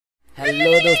Hello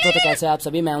दोस्तों, तो कैसे आप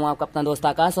सभी। मैं हूं आपका अपना दोस्त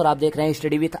आकाश और आप देख रहे हैं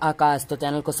स्टडी विथ आकाश। तो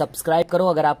चैनल को सब्सक्राइब करो।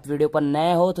 अगर आप वीडियो पर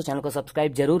नए हो तो चैनल को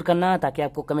सब्सक्राइब जरूर करना ताकि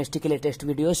आपको केमिस्ट्री के लेटेस्ट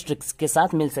वीडियो ट्रिक्स के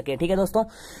साथ मिल सके। ठीक है दोस्तों,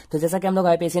 तो जैसा कि हम लोग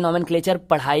आईपीएसी नोमेनक्लेचर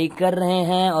पढ़ाई कर रहे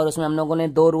हैं और उसमें हम लोगों ने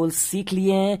 2 रूल्स सीख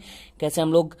लिए हैं। कैसे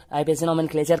हम लोग आईपीएसी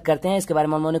नोमेनक्लेचर करते हैं इसके बारे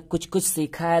में हम लोगों ने कुछ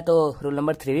सीखा है। तो रूल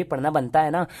नंबर 3 भी पढ़ना बनता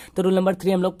है ना। तो रूल नंबर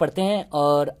 3 हम लोग पढ़ते हैं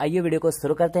और आइए वीडियो को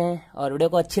शुरू करते हैं। और वीडियो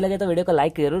को अच्छी लगे तो वीडियो को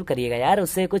लाइक जरूर करिएगा यार,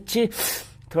 उससे कुछ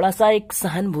थोड़ा सा एक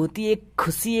सहानुभूति, एक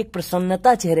खुशी, एक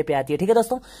प्रसन्नता चेहरे पे आती है। ठीक है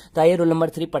दोस्तों, तो आइए रूल नंबर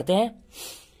 3 पढ़ते हैं।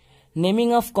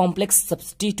 Naming of complex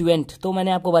substituent. तो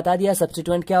मैंने आपको बता दिया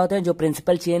सब्स्टिट्यूएंट क्या होते हैं। जो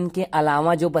प्रिंसिपल चेन के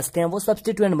अलावा जो बचते हैं वो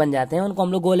सब्स्टिट्यूएंट बन जाते हैं, उनको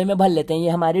हम लोग गोले में भर लेते हैं। ये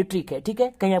हमारी ट्रिक है। ठीक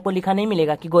है, कहीं आपको लिखा नहीं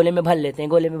मिलेगा कि गोले में भर लेते हैं,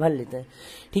 गोले में भर लेते हैं।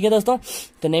 ठीक है दोस्तों,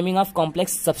 तो नेमिंग ऑफ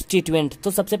कॉम्प्लेक्स सब्स्टिट्यूएंट।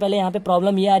 तो सबसे पहले यहाँ पे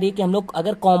प्रॉब्लम ये आ रही है कि हम लोग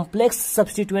अगर कॉम्प्लेक्स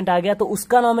सब्स्टिट्यूएंट आ गया तो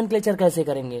उसका नोमेनक्लेचर कैसे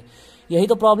करेंगे, यही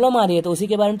तो प्रॉब्लम आ रही है। तो उसी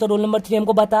के बारे में तो रूल नंबर 3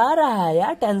 हमको बता रहा है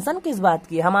यार। टेंशन किस बात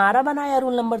की, हमारा बनाया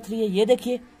रूल नंबर 3 है। ये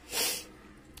देखिए,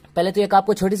 पहले तो एक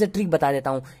आपको छोटी सी ट्रिक बता देता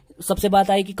हूं। सबसे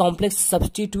बात आई कि कॉम्प्लेक्स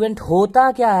सब्स्टिट्यूएंट होता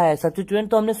क्या है। सब्स्टिट्यूएंट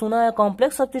तो हमने सुना है,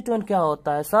 कॉम्प्लेक्स सब्स्टिट्यूएंट क्या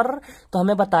होता है सर, तो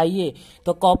हमें बताइए।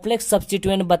 तो कॉम्प्लेक्स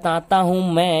सब्स्टिट्यूएंट बताता हूं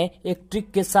मैं एक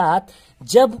ट्रिक के साथ।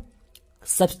 जब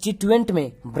सब्स्टिट्यूएंट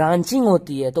में ब्रांचिंग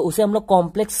होती है तो उसे हम लोग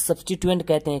कॉम्प्लेक्स सब्स्टिट्यूएंट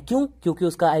कहते हैं। क्यों? क्योंकि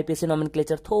उसका आईपीएसी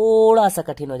नोमेनक्लेचर थोड़ा सा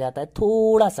कठिन हो जाता है,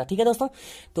 थोड़ा सा। ठीक है दोस्तों,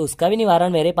 तो उसका भी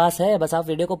निवारण मेरे पास है। बस आप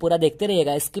वीडियो को पूरा देखते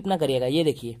रहिएगा, स्किप ना करिएगा। ये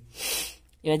देखिए,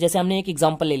 जैसे हमने एक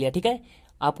एग्जांपल ले लिया। ठीक है,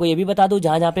 आपको ये भी बता दूं,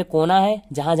 जहां जहां पे कोना है,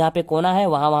 जहां पे कोना है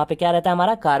वहां वहां पे क्या रहता है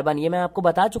हमारा कार्बन। ये मैं आपको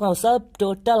बता चुका हूं, सब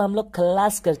टोटल हम लोग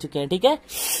खलास कर चुके हैं। ठीक है,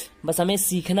 बस हमें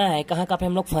सीखना है कहां कहां पे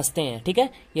हम लोग फंसते हैं। ठीक है,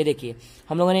 ये देखिए,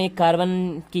 हम लोगों ने एक कार्बन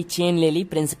की चेन ले ली,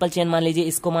 प्रिंसिपल चेन मान लीजिए,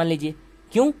 इसको मान लीजिए।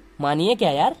 क्यों मानिए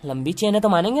क्या यार, लंबी चेन है तो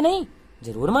मानेंगे नहीं,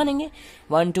 जरूर मानेंगे।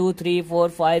 1 2 3 4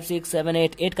 5 6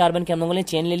 7 8 कार्बन की हम लोगों ने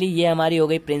चेन ले ली। ये हमारी हो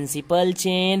गई प्रिंसिपल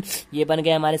चेन, ये बन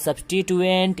गए हमारे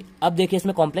सब्स्टिट्यूएंट। अब देखिए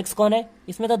इसमें कॉम्प्लेक्स कौन है,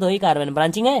 इसमें तो 2 ही कार्बन।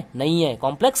 ब्रांचिंग है नहीं है,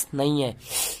 कॉम्प्लेक्स नहीं है।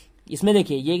 इसमें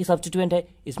देखिए ये सब्स्टिट्यूएंट है,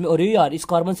 इसमें अरे यार इस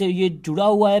कार्बन से ये जुड़ा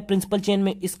हुआ है प्रिंसिपल चेन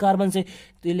में, इस कार्बन से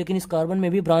तो, लेकिन इस कार्बन में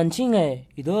भी ब्रांचिंग है,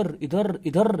 इधर इधर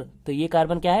इधर। तो ये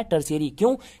कार्बन क्या है, टर्शियरी।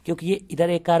 क्यों? क्योंकि ये इधर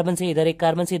एक कार्बन से, इधर एक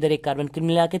कार्बन से, इधर एक कार्बन, कुल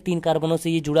मिला के 3 कार्बनों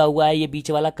से ये जुड़ा हुआ है, ये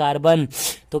बीच वाला कार्बन।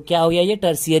 तो क्या हो गया, ये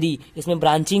टर्शियरी। इसमें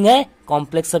ब्रांचिंग है,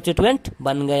 कॉम्प्लेक्स सब्स्टिट्यूएंट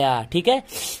बन गया। ठीक है,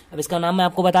 अब इसका नाम मैं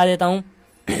आपको बता देता हूं।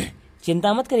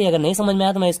 चिंता मत करिए, अगर नहीं समझ में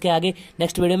आया तो मैं इसके आगे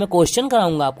नेक्स्ट वीडियो में क्वेश्चन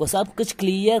कराऊंगा आपको। सब कुछ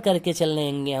क्लियर करके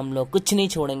चलेंगे हम लोग, कुछ नहीं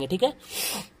छोड़ेंगे। ठीक है,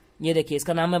 ये देखिए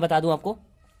इसका नाम मैं बता दूं आपको।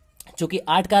 चूंकि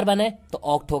 8 कार्बन है तो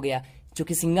ऑक्ट हो गया,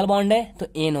 चूंकि सिंगल बॉन्ड है तो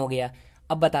एन हो गया।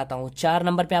 अब बताता हूं 4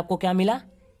 नंबर पे आपको क्या मिला,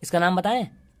 इसका नाम बताएं,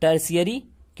 टर्शियरी।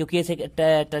 क्योंकि ऐसे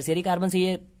टर्शियरी कार्बन से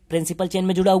ये प्रिंसिपल चेन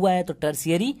में जुड़ा हुआ है तो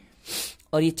टर्शियरी।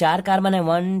 और ये 4 कार्बन है,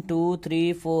 1 2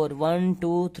 3 4 1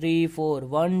 2 3 4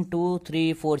 1 2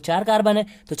 3 4 4 कार्बन है।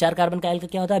 तो 4 कार्बन का एल्किल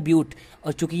क्या होता है, ब्यूट।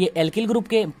 और चूंकि ये एल्किल ग्रुप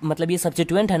के मतलब ये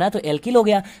सब्स्टिट्यूएंट है ना, तो एल्किल हो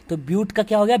गया। तो ब्यूट का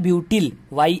क्या हो गया, ब्यूटिल।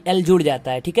 YL जुड़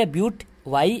जाता है। ठीक है, ब्यूट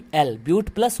YL, ब्यूट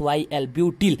प्लस YL,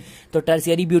 ब्यूटिल। तो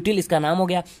टर्शियरी ब्यूटिल इसका नाम हो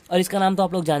गया। और इसका नाम तो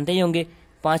आप लोग जानते ही होंगे।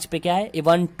 5 पे क्या है,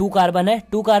 1 2 कार्बन है,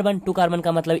 2 कार्बन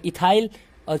का मतलब इथाइल।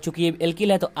 और चूंकि ये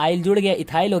एल्किल है तो आइल जुड़ गया,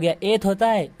 इथाइल हो गया। एथ होता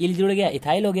है, इल जुड़ गया,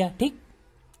 इथाइल हो गया। ठीक,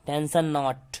 tension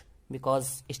not, because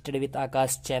study with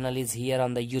Akash channel is here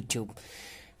on the YouTube.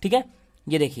 ठीक है,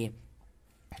 ये देखिए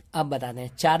अब बताते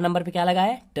हैं 4 नंबर पे क्या लगा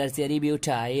है, टर्शियरी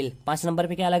ब्यूटाइल। 5 नंबर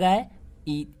पे क्या लगा है,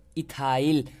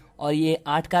 इथाइल। और ये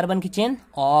 8 कार्बन की चेन,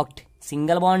 ऑक्ट।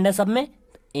 सिंगल बॉन्ड है सब में,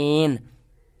 एन।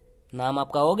 नाम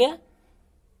आपका हो गया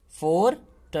 4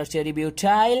 tertiary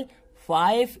butyl,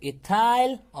 5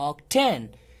 ethyl, octane.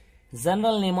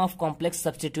 General name of complex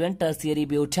substituent tertiary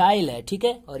butyl है। ठीक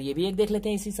है, और ये भी एक देख लेते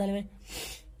हैं इसी साल में।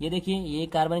 ये देखिए, ये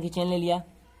कार्बन की चेन ले लिया,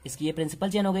 इसकी ये प्रिंसिपल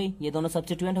चेन हो गई, ये दोनों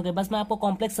सब्स्टिट्यूएंट हो गए। बस मैं आपको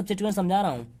कॉम्प्लेक्स सब्स्टिट्यूएंट समझा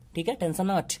रहा हूं। ठीक है, टेंशन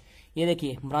नॉट। ये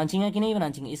देखिए ब्रांचिंग है कि नहीं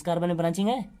ब्रांचिंग, इस कार्बन में ब्रांचिंग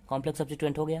है, कॉम्प्लेक्स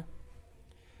सब्स्टिट्यूएंट हो गया।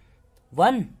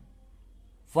 1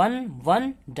 1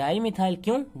 1 डाई मिथाइल।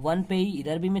 क्यों? 1 पे ही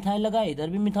इधर भी मिथाइल लगा है, इधर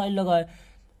भी मिथाइल लगा है।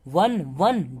 1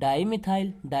 1 di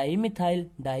methyl, di methyl,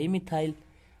 di methyl.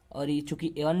 और ये चूंकि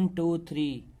 1 2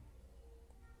 3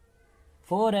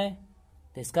 4 है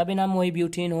तो इसका भी नाम वही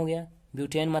ब्यूटेन हो गया।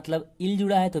 ब्यूटेन मतलब इल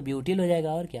जुड़ा है तो ब्यूटिल हो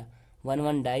जाएगा। और क्या, 1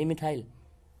 1 डाई मिथाइल,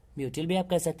 ब्यूटिल भी आप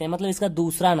कह सकते हैं, मतलब इसका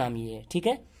दूसरा नाम ये है। ठीक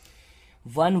है,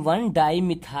 1 1 डाई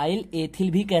मिथाइल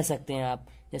एथिल भी कह सकते हैं आप।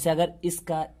 जैसे अगर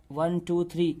इसका 1 2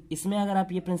 3 इसमें अगर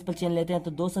आप ये प्रिंसिपल चेन लेते हैं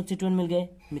तो 2 सब्स्टिट्यूएंट मिल गए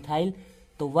मिथाइल।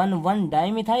 तो 1 1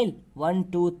 डाई मिथाइल, 1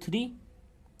 2 3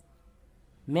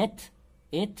 मेथ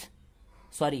एथ,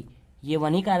 सॉरी ये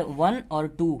 1 और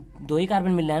 2 ही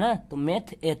कार्बन मिल रहा है ना, तो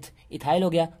मेथ एथ इथाइल हो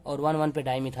गया। और 1 1 पे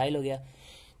डाई मिथाइल हो गया।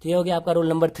 तो ये हो गया आपका रूल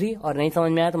नंबर 3। और नहीं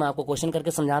समझ में आया तो मैं आपको क्वेश्चन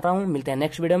करके समझाता हूँ। मिलते हैं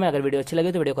नेक्स्ट वीडियो में। अगर वीडियो अच्छी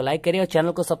लगी तो वीडियो को लाइक करिए और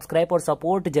चैनल को सब्सक्राइब और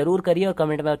सपोर्ट जरूर करिए और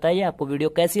कमेंट में बताइए आपको वीडियो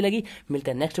कैसी लगी।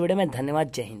 मिलते हैं नेक्स्ट वीडियो में।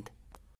 धन्यवाद। जय हिंद।